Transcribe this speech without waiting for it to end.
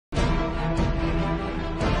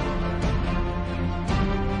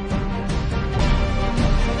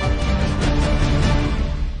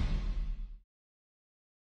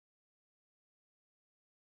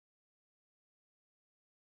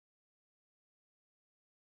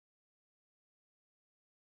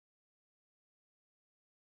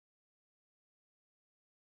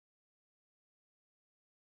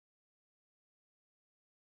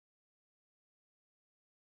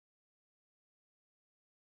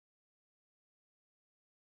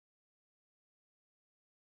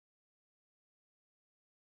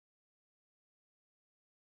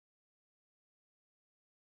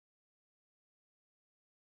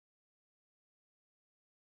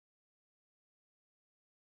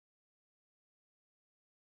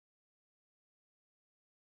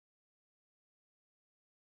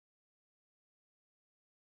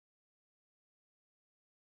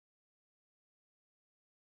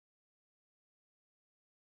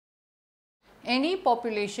Any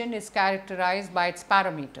population is characterized by its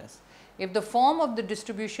parameters. If the form of the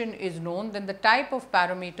distribution is known, then the type of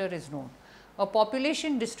parameter is known. A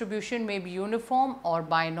population distribution may be uniform or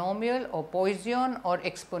binomial or Poisson or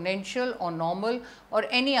exponential or normal or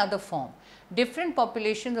any other form. Different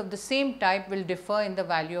populations of the same type will differ in the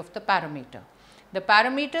value of the parameter. The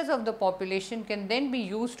parameters of the population can then be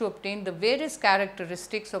used to obtain the various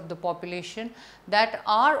characteristics of the population that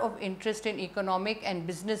are of interest in economic and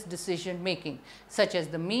business decision making, such as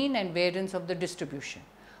the mean and variance of the distribution.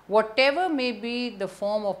 Whatever may be the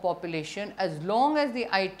form of population, as long as the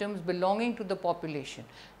items belonging to the population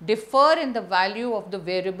differ in the value of the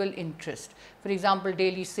variable interest, for example,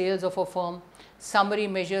 daily sales of a firm, summary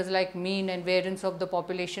measures like mean and variance of the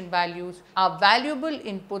population values are valuable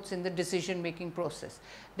inputs in the decision making process.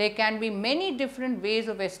 There can be many different ways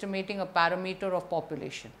of estimating a parameter of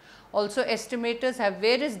population. Also, estimators have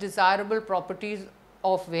various desirable properties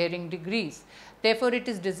of varying degrees. Therefore, it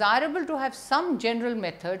is desirable to have some general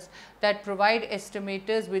methods that provide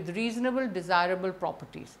estimators with reasonable desirable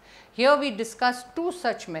properties. Here we discuss two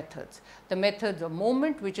such methods, the methods of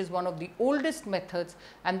moment, which is one of the oldest methods,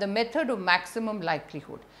 and the method of maximum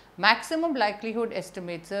likelihood. Maximum likelihood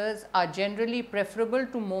estimators are generally preferable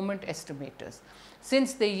to moment estimators,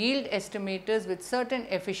 since they yield estimators with certain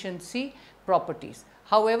efficiency properties.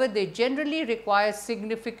 However, they generally require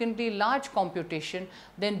significantly large computation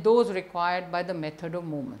than those required by the method of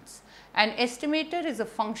moments. An estimator is a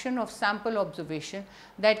function of sample observation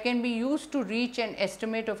that can be used to reach an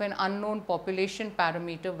estimate of an unknown population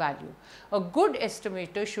parameter value. A good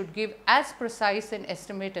estimator should give as precise an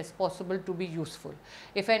estimate as possible to be useful.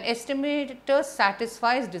 If an estimator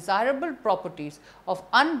satisfies desirable properties of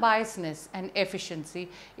unbiasedness and efficiency,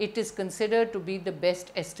 it is considered to be the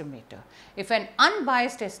best estimator. If an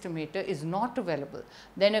unbiased estimator is not available,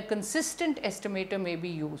 then a consistent estimator may be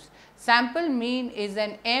used. Sample mean is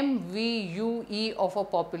an MVUE of a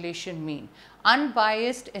population mean.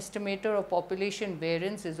 Unbiased estimator of population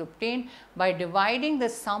variance is obtained by dividing the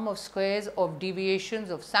sum of squares of deviations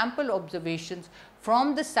of sample observations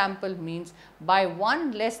from the sample means by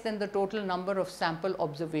 1 less than the total number of sample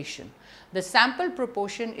observation. The sample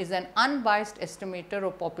proportion is an unbiased estimator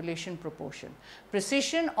of population proportion.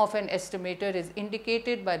 Precision of an estimator is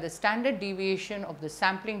indicated by the standard deviation of the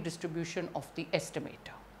sampling distribution of the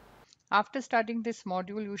estimator. After studying this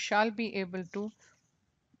module, you shall be able to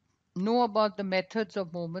know about the methods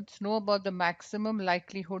of moments, know about the maximum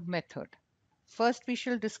likelihood method. First, we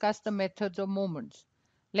shall discuss the methods of moments.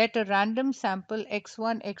 Let a random sample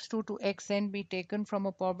x1, x2 to xn be taken from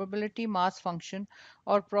a probability mass function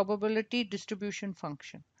or probability distribution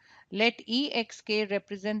function. Let exk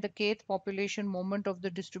represent the kth population moment of the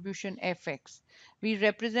distribution fx. We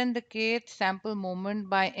represent the kth sample moment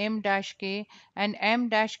by m dash k, and m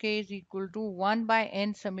dash k is equal to 1 by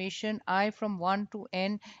n summation I from 1 to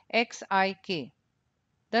n xik.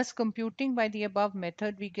 Thus, computing by the above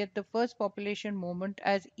method, we get the first population moment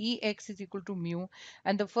as Ex is equal to mu,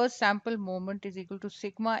 and the first sample moment is equal to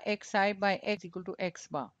sigma xi by x equal to x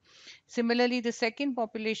bar. Similarly, the second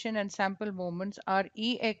population and sample moments are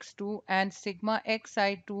Ex2 and sigma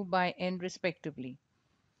xi2 by n respectively.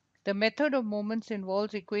 The method of moments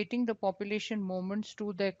involves equating the population moments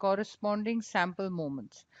to their corresponding sample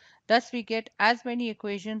moments. Thus, we get as many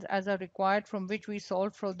equations as are required from which we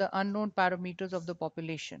solve for the unknown parameters of the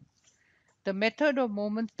population. The method of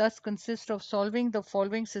moments thus consists of solving the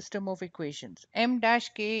following system of equations. M dash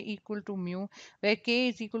k equal to mu, where k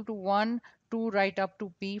is equal to 1, 2 right up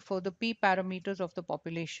to p for the p parameters of the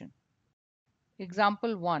population.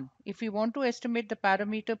 Example 1. If we want to estimate the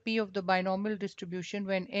parameter p of the binomial distribution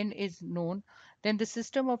when n is known, then the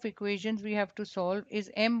system of equations we have to solve is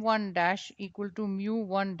m1 dash equal to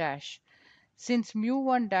mu1 dash. Since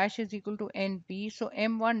mu1 dash is equal to np, so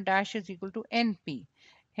m1 dash is equal to np.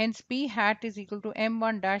 Hence p hat is equal to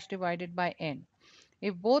m1 dash divided by n.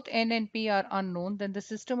 If both n and p are unknown, then the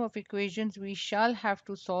system of equations we shall have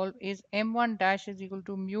to solve is m1 dash is equal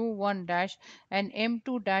to mu1 dash and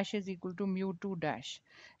m2 dash is equal to mu2 dash.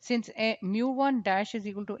 Since mu1 dash is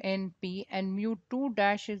equal to np and mu2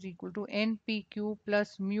 dash is equal to npq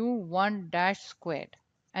plus mu1 dash squared.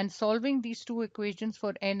 And solving these two equations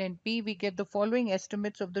for n and p, we get the following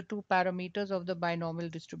estimates of the two parameters of the binomial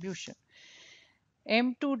distribution.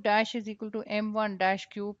 M2 dash is equal to M1 dash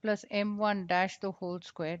cube plus M1 dash the whole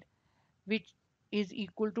squared, which is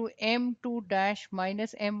equal to M2 dash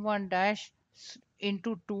minus M1 dash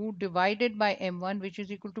into 2 divided by M1, which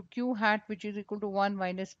is equal to Q hat, which is equal to 1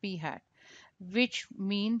 minus P hat, which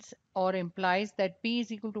means or implies that P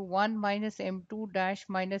is equal to 1 minus M2 dash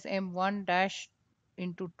minus M1 dash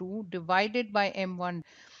into 2 divided by M1.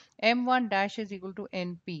 m1 dash is equal to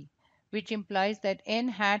np, which implies that n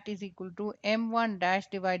hat is equal to m1 dash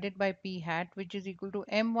divided by p hat, which is equal to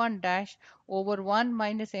m1 dash over 1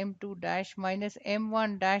 minus m2 dash minus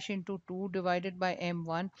m1 dash into 2 divided by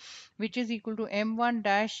m1, which is equal to m1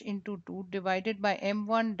 dash into 2 divided by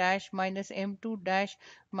m1 dash minus m2 dash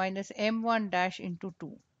minus m1 dash into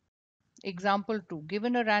 2. Example 2.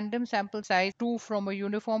 Given a random sample size 2 from a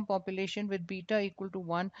uniform population with beta equal to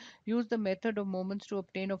 1, use the method of moments to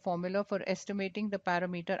obtain a formula for estimating the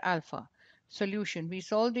parameter alpha. Solution. We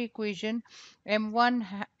solve the equation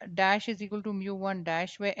m1 dash is equal to mu1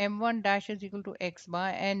 dash, where m1 dash is equal to x bar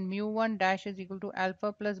and mu1 dash is equal to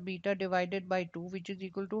alpha plus beta divided by 2, which is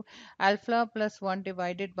equal to alpha plus 1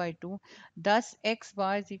 divided by 2. Thus, x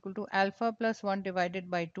bar is equal to alpha plus 1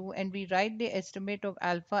 divided by 2, and we write the estimate of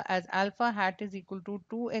alpha as alpha hat is equal to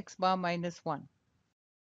 2x bar minus 1.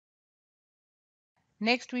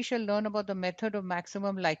 Next, we shall learn about the method of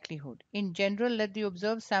maximum likelihood. In general, let the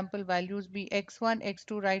observed sample values be x1,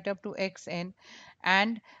 x2 right up to xn,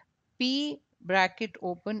 and P bracket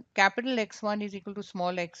open capital X1 is equal to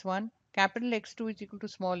small x1, capital X2 is equal to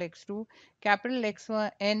small x2, capital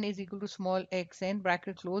X1 n is equal to small xn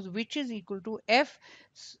bracket close, which is equal to f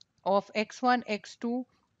of x1 x2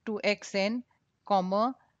 to xn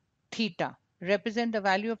comma theta, represent the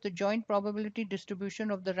value of the joint probability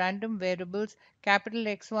distribution of the random variables capital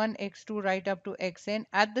X1, X2 right up to Xn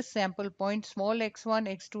at the sample point small x1,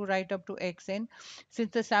 x2 right up to Xn.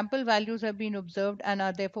 Since the sample values have been observed and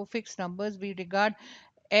are therefore fixed numbers, we regard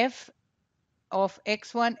f of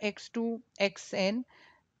x1, x2, xn,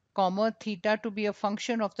 comma theta to be a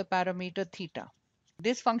function of the parameter theta.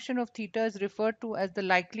 This function of theta is referred to as the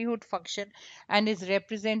likelihood function and is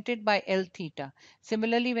represented by L theta.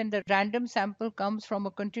 Similarly, when the random sample comes from a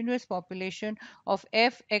continuous population of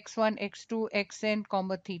f x1, x2, xn,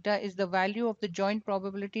 comma theta is the value of the joint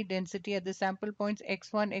probability density at the sample points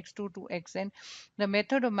x1, x2 to xn. The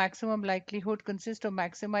method of maximum likelihood consists of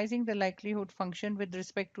maximizing the likelihood function with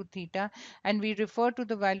respect to theta, and we refer to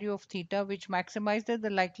the value of theta, which maximizes the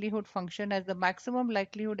likelihood function, as the maximum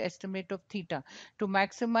likelihood estimate of theta. To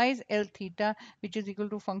maximize L theta, which is equal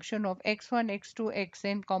to function of x1, x2,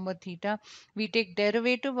 xn, comma theta, we take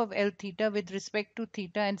derivative of L theta with respect to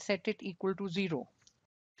theta and set it equal to 0.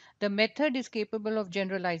 The method is capable of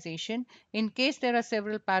generalization. In case there are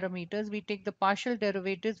several parameters, we take the partial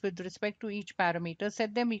derivatives with respect to each parameter,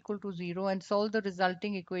 set them equal to 0, and solve the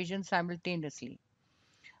resulting equation simultaneously.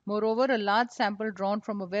 Moreover, a large sample drawn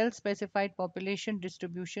from a well-specified population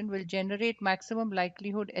distribution will generate maximum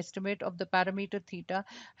likelihood estimate of the parameter theta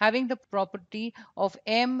having the property of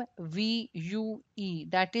MVUE.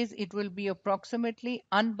 That is, it will be approximately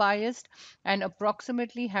unbiased and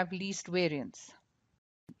approximately have least variance.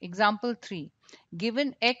 Example 3.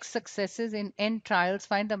 Given X successes in N trials,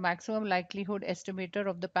 find the maximum likelihood estimator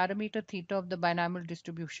of the parameter theta of the binomial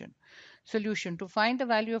distribution. Solution. To find the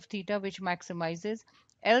value of theta which maximizes,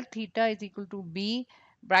 L theta is equal to B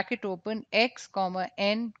bracket open x comma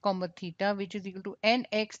n comma theta, which is equal to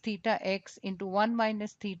nx theta x into 1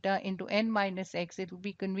 minus theta into n minus x. It will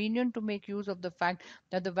be convenient to make use of the fact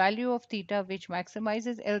that the value of theta which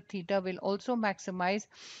maximizes L theta will also maximize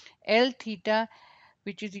L theta,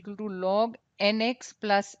 which is equal to log nx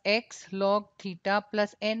plus x log theta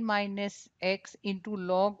plus n minus x into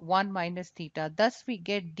log 1 minus theta. Thus, we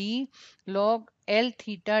get d log L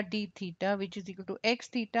theta d theta, which is equal to x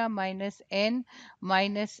theta minus n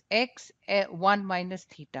minus x 1 minus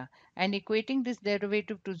theta. And equating this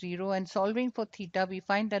derivative to 0 and solving for theta, we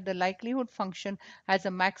find that the likelihood function has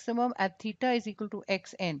a maximum at theta is equal to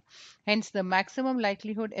xn. Hence, the maximum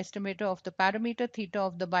likelihood estimator of the parameter theta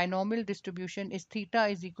of the binomial distribution is theta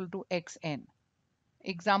is equal to xn.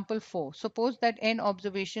 Example 4. Suppose that n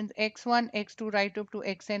observations x1, x2 right up to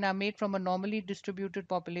xn are made from a normally distributed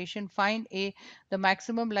population. Find A, the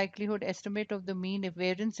maximum likelihood estimate of the mean if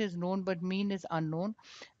variance is known but mean is unknown.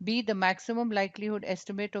 B, the maximum likelihood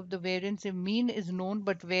estimate of the variance if mean is known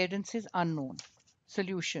but variance is unknown.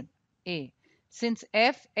 Solution. A. Since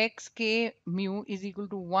f x k mu is equal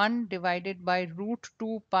to 1 divided by root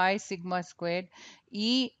 2 pi sigma squared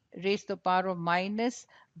e raised to the power of minus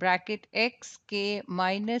bracket x k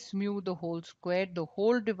minus mu the whole squared, the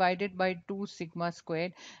whole divided by 2 sigma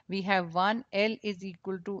squared, we have 1 L is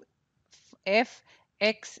equal to f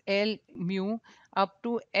xl mu up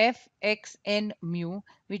to f xn mu,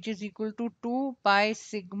 which is equal to 2 pi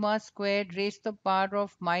sigma squared raised to the power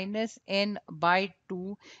of minus n by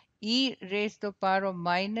 2 e raised to the power of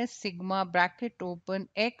minus sigma bracket open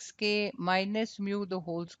xk minus mu the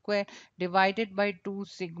whole square divided by 2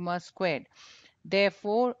 sigma squared.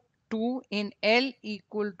 Therefore, 2 in L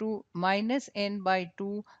equal to minus n by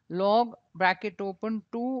 2 log bracket open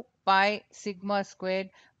 2 pi sigma squared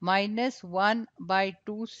minus 1 by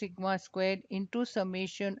 2 sigma squared into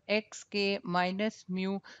summation xk minus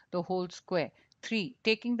mu the whole square. 3.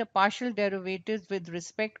 Taking the partial derivatives with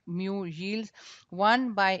respect mu yields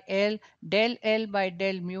 1 by L by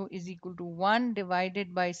del mu is equal to 1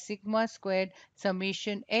 divided by sigma squared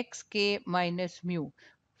summation xk minus mu.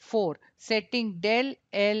 4. Setting del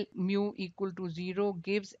L mu equal to 0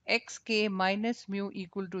 gives xk minus mu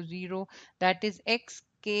equal to 0, that is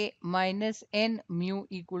xk minus n mu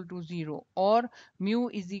equal to 0, or mu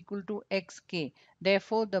is equal to xk.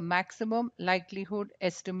 Therefore, the maximum likelihood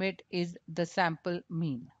estimate is the sample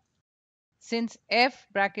mean. Since f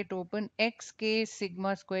bracket open xk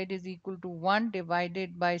sigma squared is equal to 1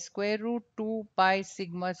 divided by square root 2 pi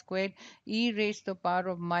sigma squared e raised to the power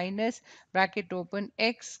of minus bracket open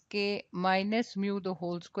xk minus mu the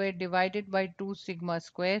whole square divided by 2 sigma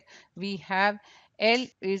square, we have L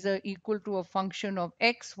is equal to a function of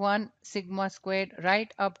x1 sigma squared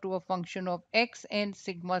right up to a function of xn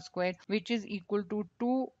sigma squared, which is equal to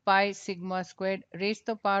 2 pi sigma squared raised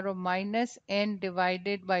to the power of minus n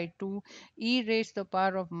divided by 2 e raised to the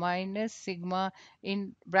power of minus sigma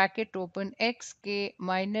in bracket open xk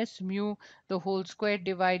minus mu the whole square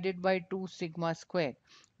divided by 2 sigma squared.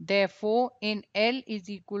 Therefore, in L is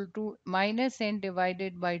equal to minus n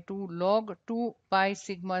divided by 2 log 2 pi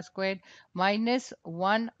sigma squared minus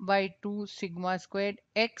 1 by 2 sigma squared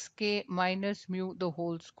xk minus mu the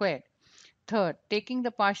whole square. Third, taking the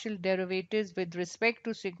partial derivatives with respect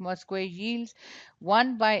to sigma square yields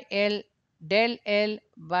 1 by L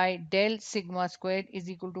by del sigma squared is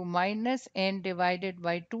equal to minus n divided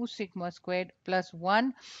by 2 sigma squared plus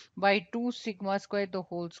 1 by 2 sigma squared the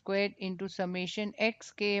whole squared into summation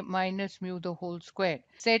xk minus mu the whole squared.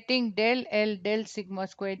 Setting del sigma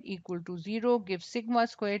squared equal to 0 gives sigma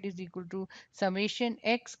squared is equal to summation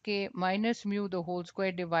xk minus mu the whole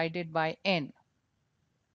square divided by n.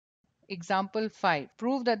 Example 5.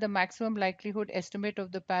 Prove that the maximum likelihood estimate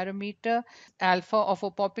of the parameter alpha of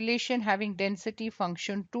a population having density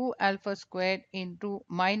function 2 alpha squared into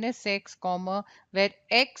minus x, comma, where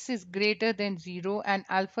x is greater than 0 and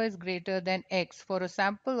alpha is greater than x for a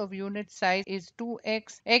sample of unit size is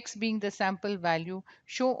 2x, x being the sample value.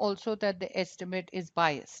 Show also that the estimate is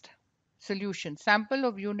biased. Solution. Sample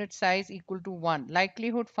of unit size equal to 1.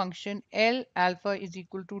 Likelihood function L alpha is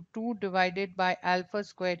equal to 2 divided by alpha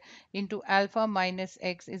squared into alpha minus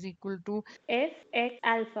x is equal to fx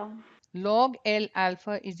alpha. log L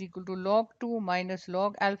alpha is equal to log 2 minus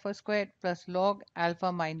log alpha squared plus log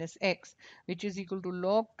alpha minus x, which is equal to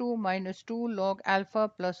log 2 minus 2 log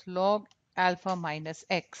alpha plus log alpha minus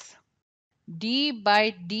x. D by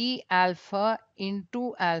d alpha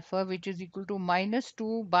into alpha, which is equal to minus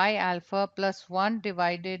 2 by alpha plus 1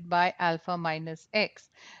 divided by alpha minus x.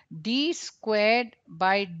 D squared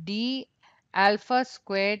by d alpha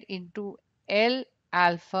squared into L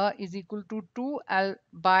alpha is equal to 2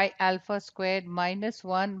 by alpha squared minus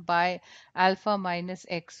 1 by alpha minus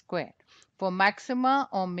x squared. For maxima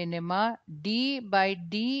or minima, d by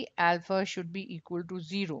d alpha should be equal to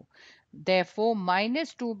 0. Therefore,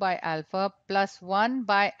 minus 2 by alpha plus 1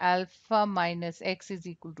 by alpha minus x is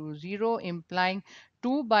equal to 0, implying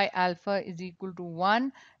 2 by alpha is equal to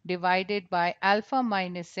 1 divided by alpha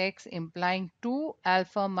minus x, implying 2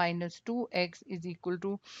 alpha minus 2x is equal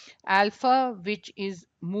to alpha, which is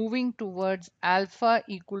moving towards alpha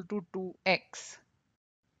equal to 2x.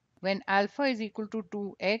 When alpha is equal to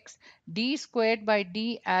 2x, d squared by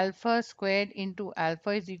d alpha squared into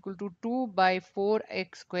alpha is equal to 2 by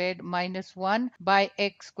 4x squared minus 1 by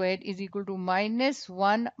x squared is equal to minus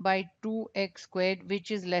 1 by 2x squared,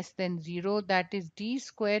 which is less than 0. That is, d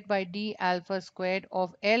squared by d alpha squared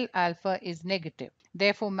of L alpha is negative.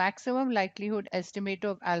 Therefore, maximum likelihood estimate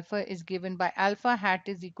of alpha is given by alpha hat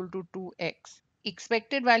is equal to 2x.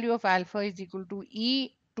 Expected value of alpha is equal to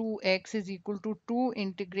e 2x is equal to 2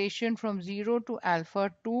 integration from 0 to alpha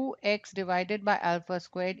 2x divided by alpha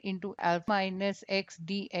squared into alpha minus x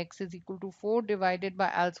dx is equal to 4 divided by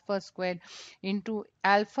alpha squared into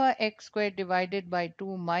alpha x squared divided by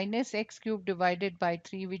 2 minus x cubed divided by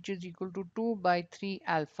 3, which is equal to 2 by 3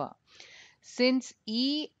 alpha. Since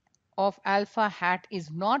e of alpha hat is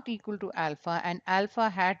not equal to alpha and alpha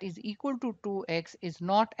hat is equal to 2x is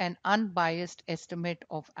not an unbiased estimate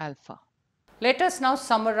of alpha. Let us now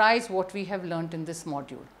summarize what we have learnt in this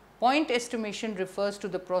module. Point estimation refers to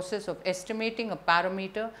the process of estimating a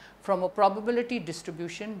parameter from a probability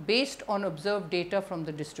distribution based on observed data from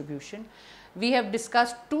the distribution. We have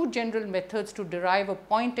discussed two general methods to derive a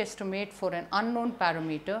point estimate for an unknown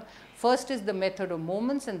parameter. First is the method of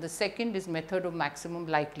moments and the second is method of maximum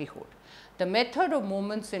likelihood. The method of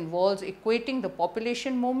moments involves equating the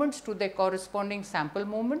population moments to their corresponding sample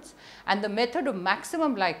moments, and the method of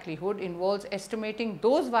maximum likelihood involves estimating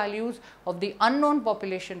those values of the unknown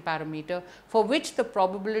population parameter for which the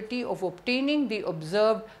probability of obtaining the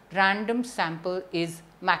observed random sample is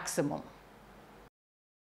maximum.